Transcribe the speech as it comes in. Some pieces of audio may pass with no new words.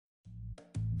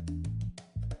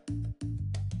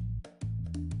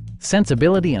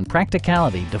sensibility and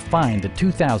practicality define the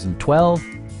 2012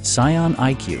 Scion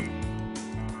IQ.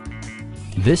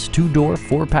 This two-door,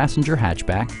 four-passenger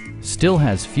hatchback still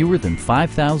has fewer than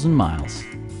 5,000 miles.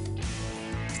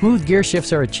 Smooth gear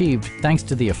shifts are achieved thanks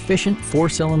to the efficient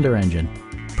four-cylinder engine,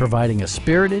 providing a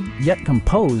spirited yet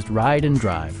composed ride and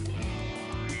drive.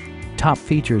 Top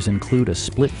features include a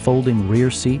split folding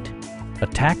rear seat, a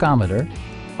tachometer,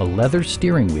 a leather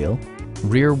steering wheel,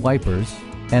 rear wipers,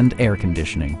 and air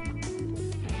conditioning.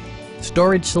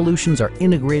 Storage solutions are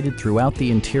integrated throughout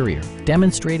the interior,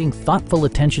 demonstrating thoughtful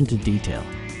attention to detail.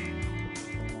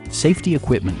 Safety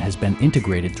equipment has been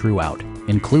integrated throughout,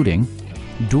 including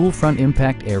dual front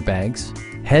impact airbags,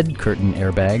 head curtain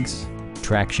airbags,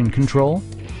 traction control,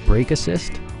 brake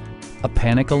assist, a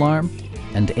panic alarm,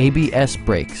 and ABS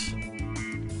brakes.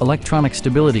 Electronic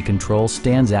stability control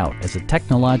stands out as a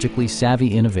technologically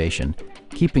savvy innovation,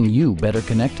 keeping you better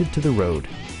connected to the road.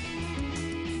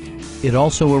 It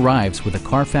also arrives with a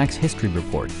Carfax history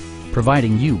report,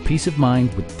 providing you peace of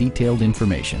mind with detailed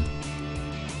information.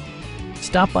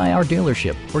 Stop by our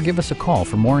dealership or give us a call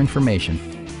for more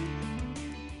information.